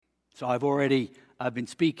So I've already been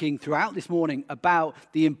speaking throughout this morning about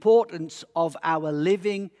the importance of our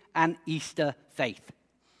living and Easter faith.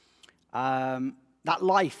 That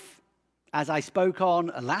life, as I spoke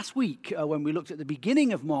on last week when we looked at the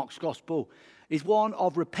beginning of Mark's Gospel, is one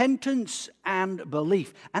of repentance and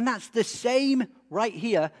belief. And that's the same right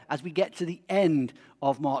here as we get to the end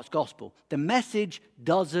of Mark's Gospel. The message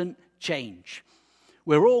doesn't change.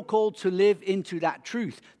 We're all called to live into that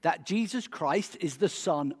truth, that Jesus Christ is the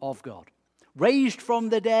Son of God, raised from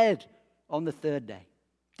the dead on the third day.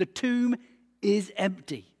 The tomb is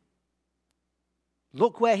empty.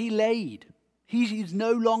 Look where he laid. He is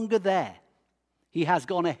no longer there. He has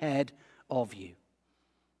gone ahead of you.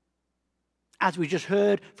 As we just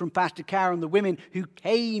heard from Pastor Karen, the women who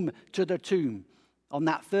came to the tomb on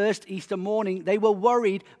that first Easter morning, they were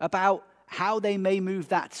worried about how they may move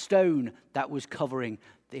that stone that was covering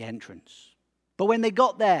the entrance. But when they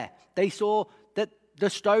got there, they saw that the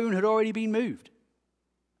stone had already been moved.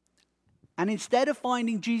 And instead of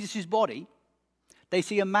finding Jesus' body, they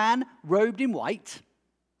see a man robed in white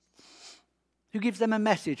who gives them a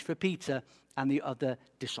message for Peter and the other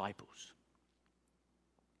disciples.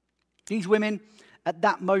 These women at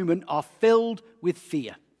that moment are filled with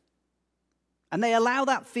fear. And they allow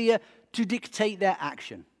that fear to dictate their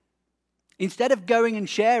action. Instead of going and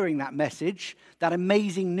sharing that message, that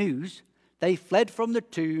amazing news, they fled from the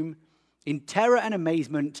tomb in terror and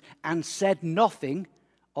amazement and said nothing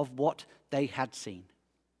of what they had seen.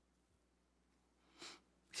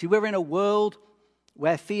 See, we're in a world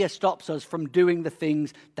where fear stops us from doing the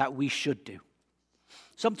things that we should do.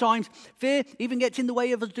 Sometimes fear even gets in the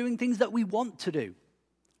way of us doing things that we want to do.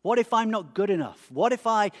 What if I'm not good enough? What if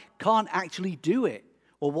I can't actually do it?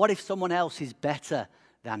 Or what if someone else is better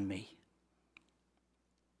than me?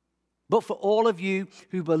 But for all of you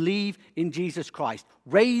who believe in Jesus Christ,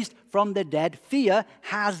 raised from the dead, fear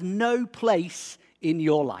has no place in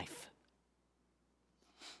your life.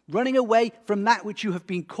 Running away from that which you have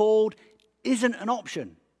been called isn't an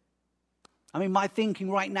option. I mean, my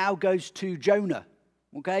thinking right now goes to Jonah.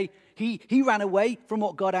 Okay, he ran away from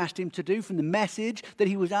what God asked him to do, from the message that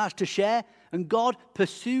he was asked to share, and God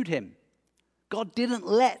pursued him. God didn't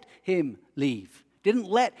let him leave, didn't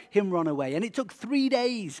let him run away. And it took 3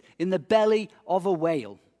 days in the belly of a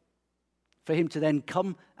whale for him to then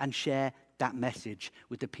come and share that message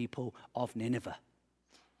with the people of Nineveh.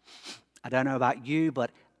 I don't know about you,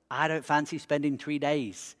 but I don't fancy spending 3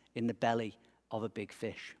 days in the belly of a big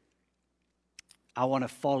fish. I want to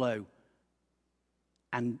follow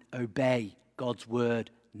and obey God's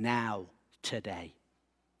word now, today.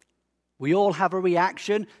 We all have a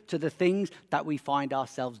reaction to the things that we find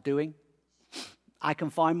ourselves doing. I can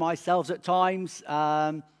find myself at times,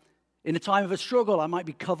 in the time of a struggle, I might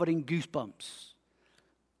be covered in goosebumps.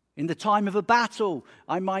 In the time of a battle,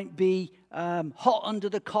 I might be hot under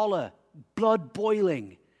the collar, blood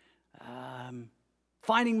boiling,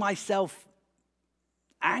 finding myself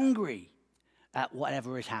angry at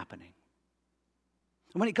whatever is happening.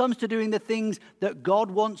 And when it comes to doing the things that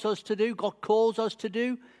God wants us to do, God calls us to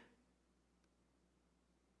do,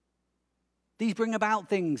 these bring about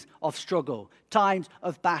things of struggle, times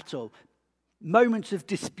of battle, moments of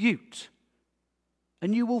dispute.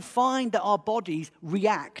 And you will find that our bodies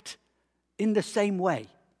react in the same way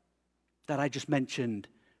that I just mentioned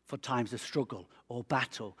for times of struggle or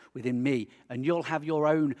battle within me. And you'll have your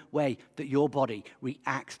own way that your body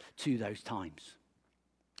reacts to those times.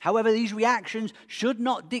 However, these reactions should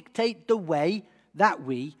not dictate the way that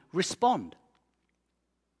we respond.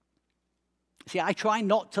 See, I try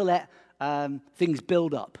not to let things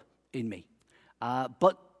build up in me.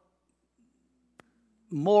 But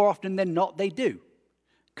more often than not, they do.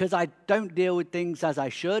 Because I don't deal with things as I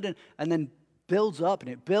should, and then builds up,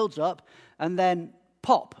 and it builds up, and then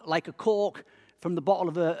pop, like a cork from the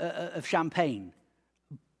bottle of champagne,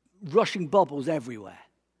 rushing bubbles everywhere.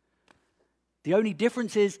 The only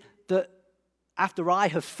difference is that after I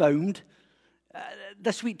have foamed,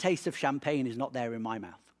 the sweet taste of champagne is not there in my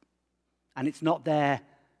mouth. And it's not there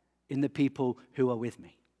in the people who are with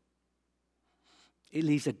me. It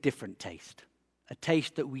leaves a different taste, a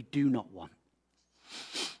taste that we do not want.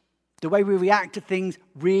 The way we react to things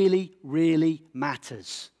really, really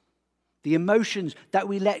matters. The emotions that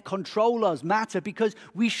we let control us matter because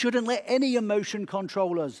we shouldn't let any emotion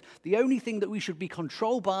control us. The only thing that we should be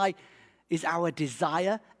controlled by is our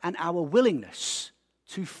desire and our willingness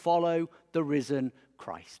to follow the risen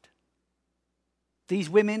Christ. These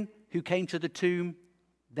women who came to the tomb,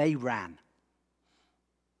 they ran.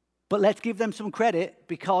 But let's give them some credit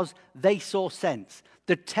because they saw sense.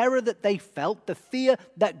 The terror that they felt, the fear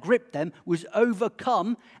that gripped them was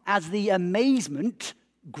overcome as the amazement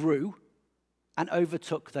grew and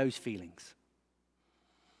overtook those feelings.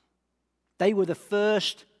 They were the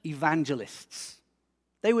first evangelists.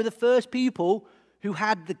 They were the first people who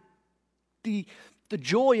had the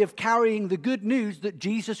joy of carrying the good news that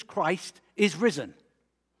Jesus Christ is risen.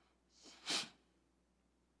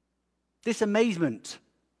 This amazement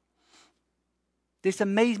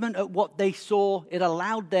at what they saw, it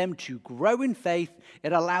allowed them to grow in faith.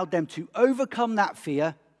 It allowed them to overcome that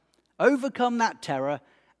fear, overcome that terror,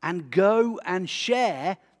 and go and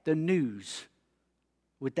share the news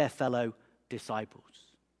with their fellow disciples.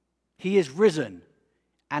 He is risen,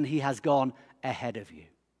 and he has gone ahead of you.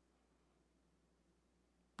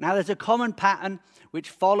 Now, there's a common pattern which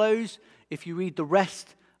follows if you read the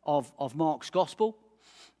rest of Mark's gospel,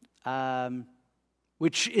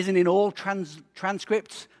 which isn't in all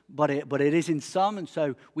transcripts, but it is in some, and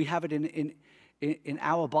so we have it in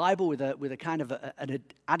our Bible with a kind of an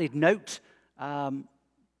added note.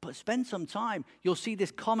 But spend some time, you'll see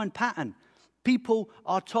this common pattern. People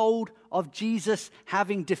are told of Jesus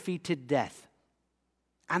having defeated death,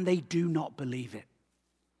 and they do not believe it.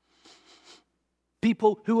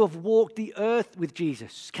 People who have walked the earth with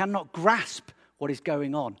Jesus cannot grasp what is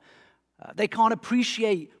going on. They can't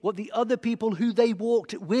appreciate what the other people who they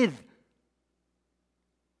walked with,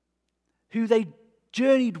 who they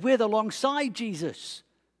journeyed with alongside Jesus,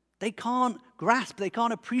 they can't grasp, they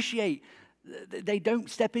can't appreciate. They don't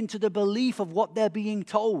step into the belief of what they're being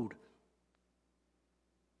told.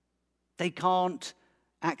 They can't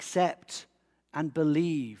accept and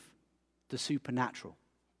believe the supernatural.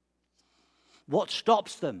 What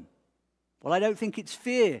stops them? Well, I don't think it's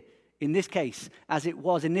fear in this case, as it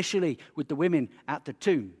was initially with the women at the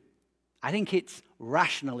tomb. I think it's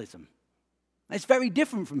rationalism. It's very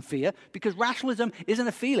different from fear because rationalism isn't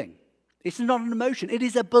a feeling. It's not an emotion. It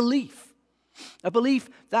is a belief. A belief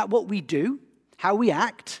that what we do, how we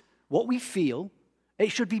act, what we feel,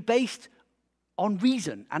 it should be based on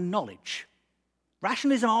reason and knowledge.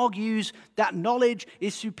 Rationalism argues that knowledge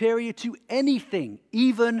is superior to anything,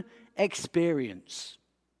 even experience.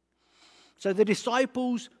 So the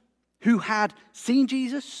disciples who had seen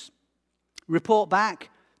Jesus report back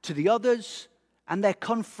to the others, and they're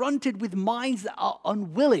confronted with minds that are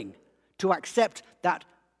unwilling to accept that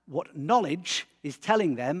what knowledge is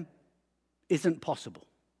telling them isn't possible.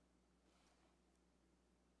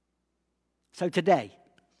 So today,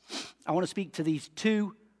 I want to speak to these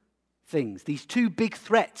two things, these two big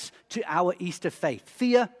threats to our Easter faith,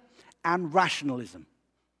 fear and rationalism.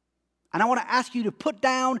 And I want to ask you to put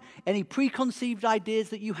down any preconceived ideas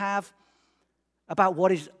that you have about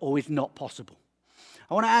what is or is not possible.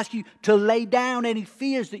 I want to ask you to lay down any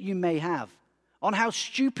fears that you may have on how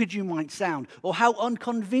stupid you might sound or how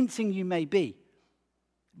unconvincing you may be.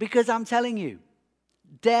 Because I'm telling you,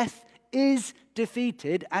 death is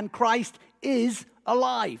defeated and Christ is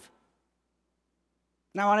alive.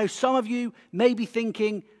 Now, I know some of you may be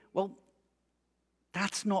thinking, well,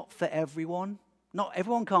 that's not for everyone. Not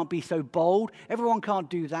everyone can't be so bold. Everyone can't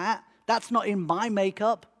do that. That's not in my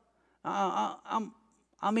makeup. I'm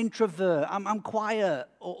introvert. I'm quiet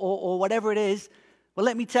or whatever it is. Well,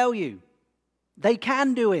 let me tell you, they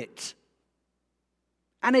can do it.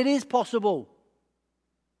 And it is possible.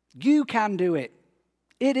 You can do it.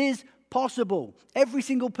 It is possible. Every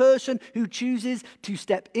single person who chooses to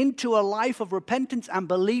step into a life of repentance and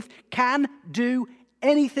belief can do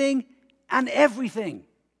anything and everything.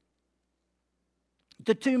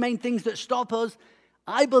 The two main things that stop us,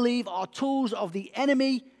 I believe, are tools of the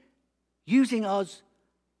enemy using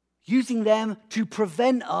them to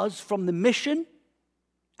prevent us from the mission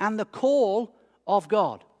and the call of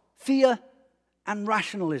God. Fear and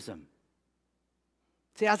rationalism.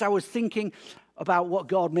 See, as I was thinking about what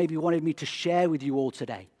God maybe wanted me to share with you all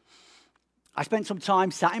today, I spent some time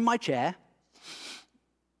sat in my chair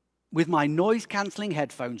with my noise-cancelling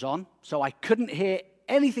headphones on, so I couldn't hear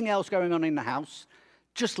anything else going on in the house,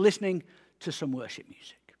 just listening to some worship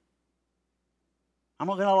music. I'm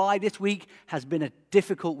not going to lie, this week has been a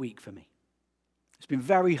difficult week for me. It's been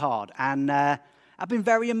very hard, and I've been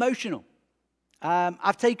very emotional.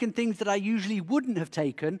 I've taken things that I usually wouldn't have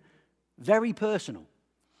taken very personal.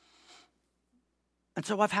 And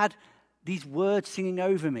so I've had these words singing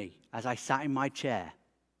over me as I sat in my chair.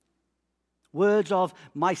 Words of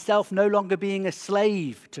myself no longer being a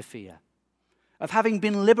slave to fear, of having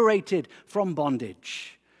been liberated from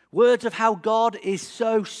bondage. Words of how God is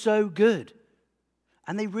so, so good.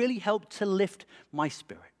 And they really helped to lift my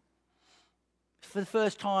spirit. For the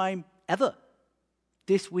first time ever,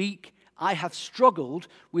 this week, I have struggled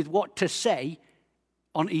with what to say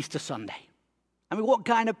on Easter Sunday. I mean, what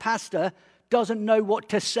kind of pastor doesn't know what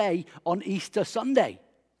to say on Easter Sunday?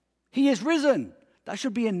 He is risen. That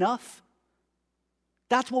should be enough.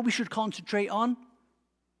 That's what we should concentrate on.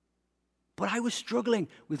 But I was struggling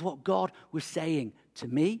with what God was saying to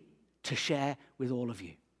me to share with all of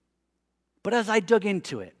you. But as I dug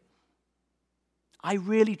into it, I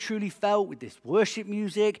really truly felt with this worship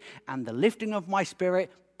music and the lifting of my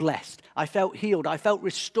spirit blessed. I felt healed. I felt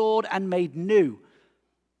restored and made new.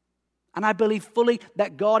 And I believe fully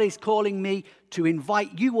that God is calling me to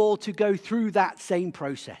invite you all to go through that same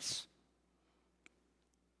process.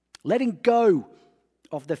 Letting go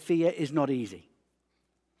of the fear is not easy.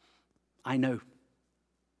 I know.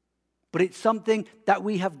 But it's something that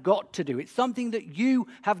we have got to do. It's something that you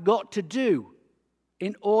have got to do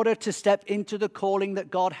in order to step into the calling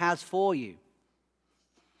that God has for you.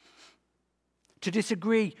 To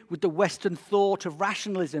disagree with the Western thought of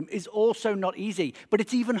rationalism is also not easy, but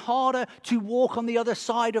it's even harder to walk on the other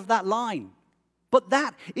side of that line. But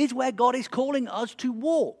that is where God is calling us to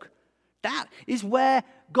walk. That is where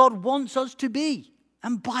God wants us to be.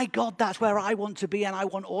 And by God, that's where I want to be, and I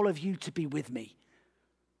want all of you to be with me.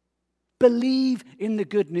 Believe in the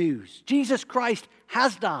good news. Jesus Christ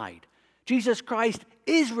has died. Jesus Christ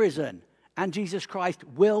is risen, and Jesus Christ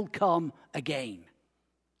will come again.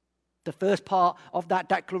 The first part of that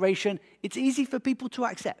declaration, it's easy for people to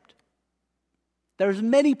accept. There's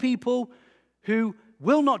many people who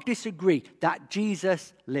will not disagree that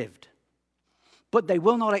Jesus lived. But they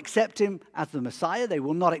will not accept him as the Messiah. They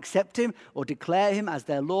will not accept him or declare him as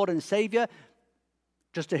their Lord and Savior,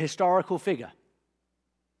 just a historical figure.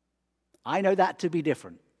 I know that to be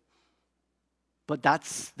different. But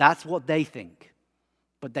that's what they think.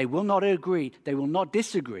 But they will not agree. They will not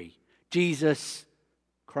disagree. Jesus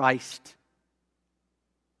Christ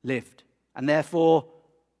lived, and therefore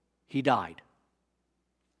he died.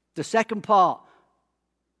 The second part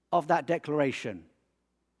of that declaration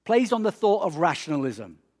plays on the thought of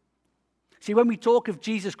rationalism. See, when we talk of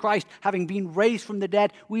Jesus Christ having been raised from the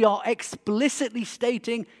dead, we are explicitly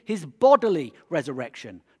stating his bodily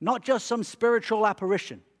resurrection, not just some spiritual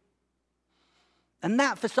apparition. And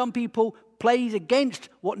that, for some people, plays against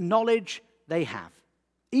what knowledge they have.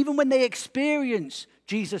 Even when they experience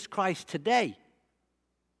Jesus Christ today,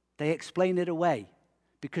 they explain it away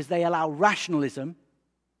because they allow rationalism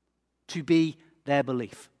to be their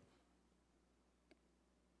belief.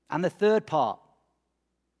 And the third part,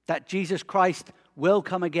 that Jesus Christ will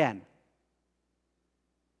come again.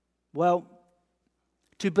 Well,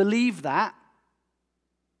 to believe that,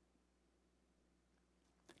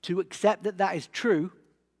 to accept that that is true,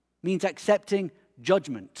 means accepting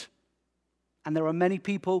judgment. And there are many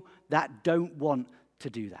people that don't want to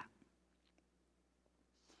do that.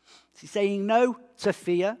 See, saying no to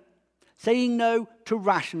fear, saying no to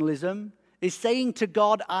rationalism, is saying to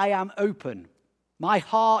God, I am open. My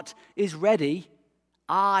heart is ready.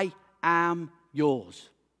 I am yours.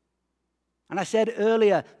 And I said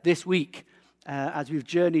earlier this week, as we've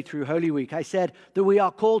journeyed through Holy Week, I said that we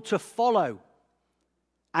are called to follow.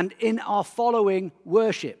 And in our following,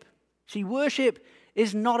 worship. See, worship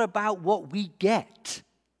is not about what we get.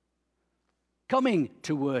 Coming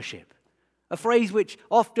to worship, a phrase which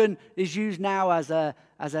often is used now as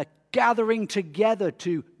a gathering together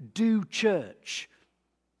to do church.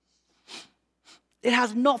 It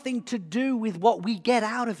has nothing to do with what we get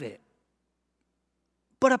out of it,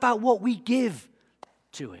 but about what we give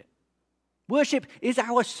to it. Worship is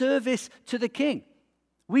our service to the King.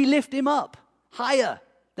 We lift him up higher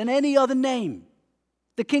than any other name.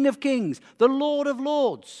 The King of Kings, the Lord of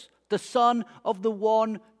Lords, the Son of the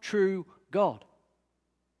one true God.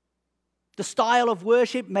 The style of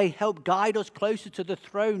worship may help guide us closer to the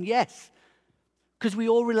throne, yes, because we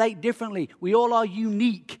all relate differently. We all are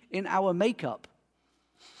unique in our makeup.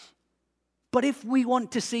 But if we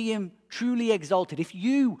want to see him truly exalted, if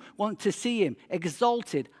you want to see him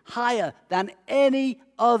exalted higher than any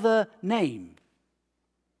other name,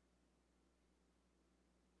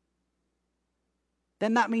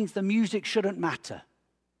 then that means the music shouldn't matter.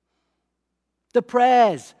 The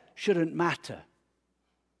prayers shouldn't matter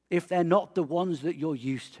if they're not the ones that you're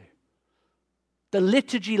used to. The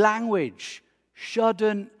liturgy language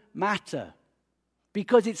shouldn't matter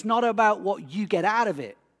because it's not about what you get out of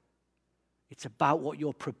it. It's about what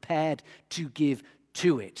you're prepared to give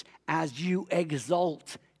to it as you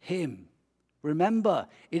exalt him. Remember,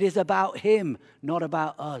 it is about him, not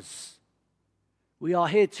about us. We are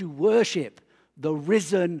here to worship the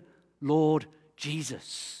risen Lord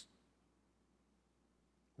Jesus.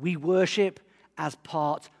 We worship as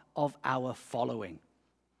part of our following.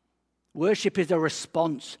 Worship is a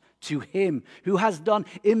response to him who has done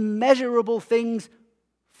immeasurable things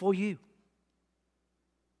for you.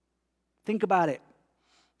 Think about it.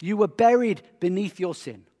 You were buried beneath your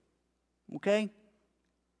sin. Okay?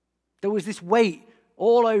 There was this weight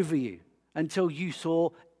all over you until you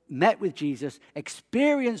met with Jesus,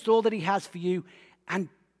 experienced all that he has for you, and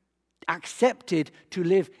accepted to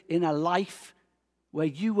live in a life where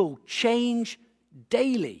you will change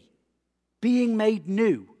daily, being made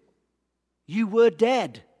new. You were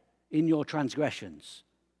dead in your transgressions.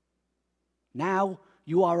 Now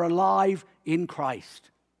you are alive in Christ.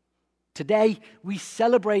 Today we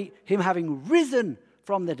celebrate him having risen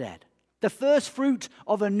from the dead, the first fruit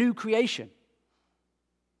of a new creation.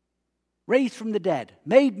 Raised from the dead,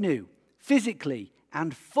 made new, physically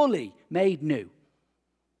and fully made new.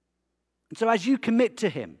 And so as you commit to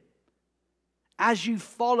him, as you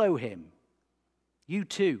follow him, you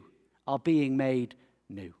too are being made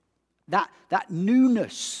new. That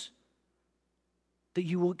newness that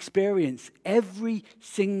you will experience every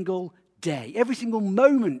single day, every single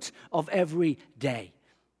moment of every day.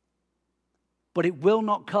 But it will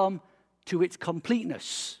not come to its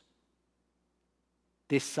completeness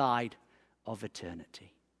this side of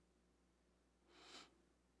eternity.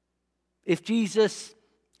 If Jesus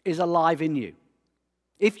is alive in you,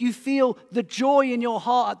 if you feel the joy in your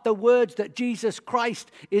heart at the words that Jesus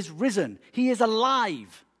Christ is risen, he is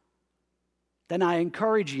alive, then I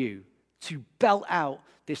encourage you to belt out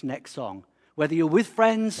this next song. Whether you're with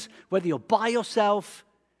friends, whether you're by yourself,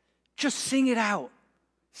 just sing it out.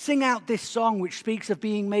 Sing out this song which speaks of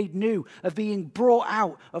being made new, of being brought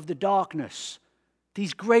out of the darkness.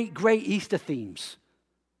 These great, great Easter themes.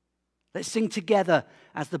 Let's sing together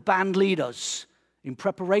as the band lead us in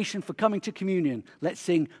preparation for coming to communion. Let's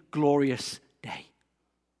sing Glorious